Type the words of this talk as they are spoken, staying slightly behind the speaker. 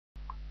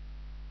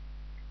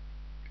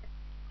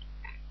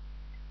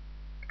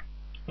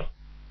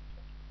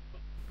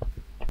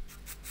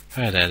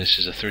Hi there, this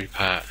is a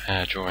three-part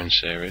drawing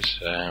series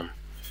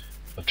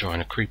of drawing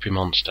a creepy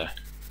monster.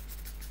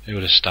 It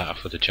would have started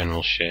off with a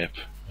general shape.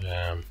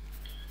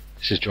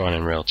 This is drawn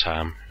in real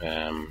time,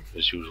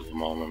 as usual with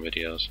all my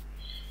videos.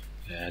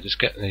 Just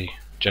get the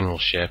general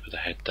shape of the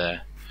head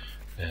there.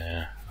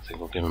 I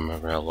think we'll give him a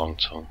real long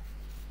tongue,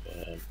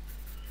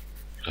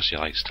 because he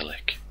likes to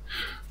lick.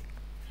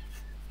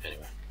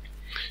 Anyway,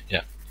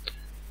 yeah.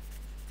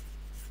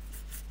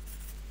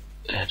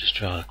 Just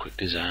draw a quick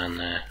design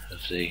there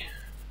of the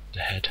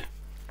head.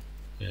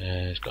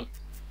 It's got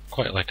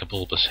quite like a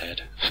bulbous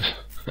head.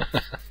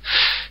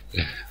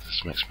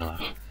 This makes me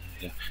laugh.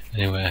 Yeah.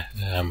 Anyway,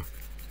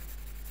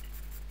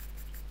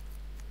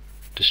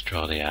 just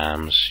draw the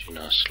arms,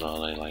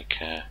 slowly, like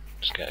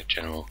just get a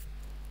general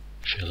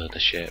feel of the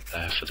shape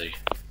there for the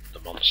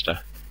monster.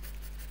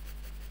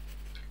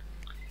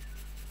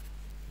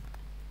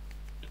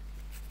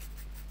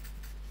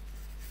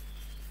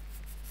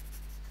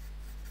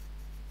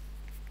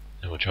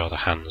 Then we'll draw the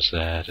hands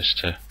there, just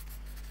to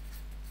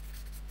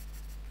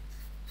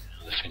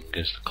the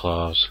fingers, the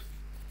claws.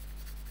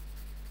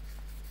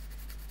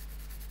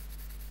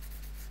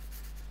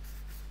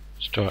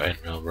 Just draw it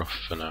in real rough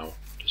for now,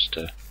 just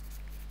to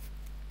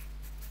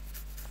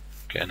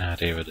get an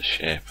idea of the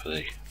shape of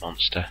the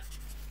monster.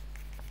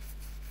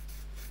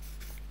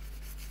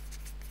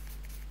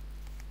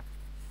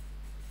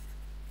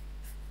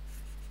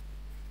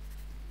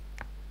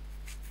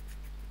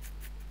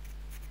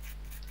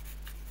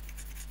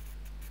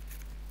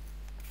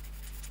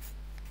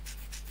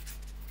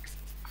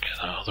 Get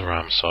that other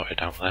arm sorted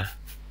out there.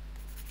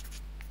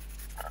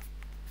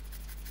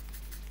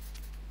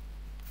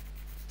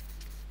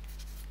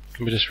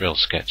 Can be just real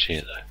sketchy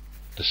at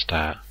the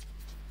start.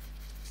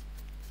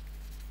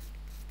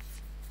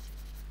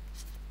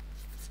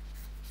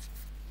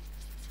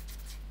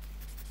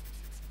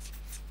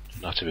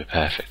 Not to be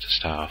perfect to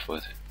start off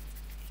with,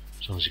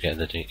 as long as you get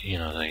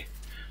the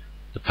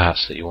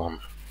parts that you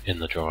want in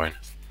the drawing,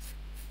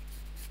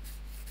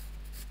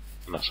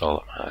 and that's all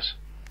that matters.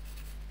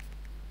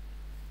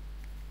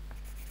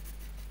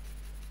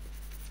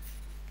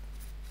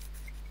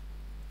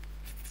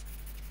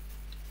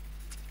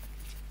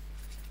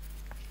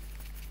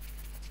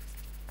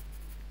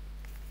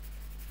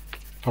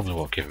 Probably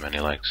won't give him any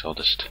legs. I'll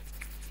just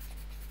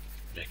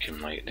make him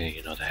like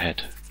the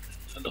head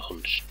and the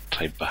hunched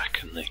type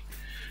back and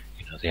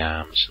the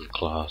arms and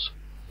claws.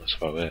 That's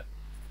about it.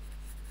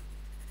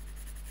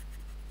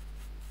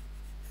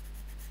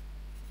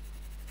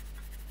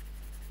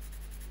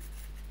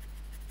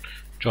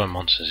 Drawing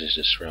monsters is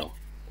just real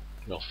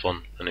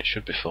fun, and it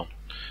should be fun,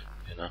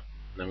 And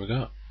there we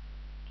go.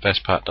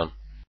 First part done.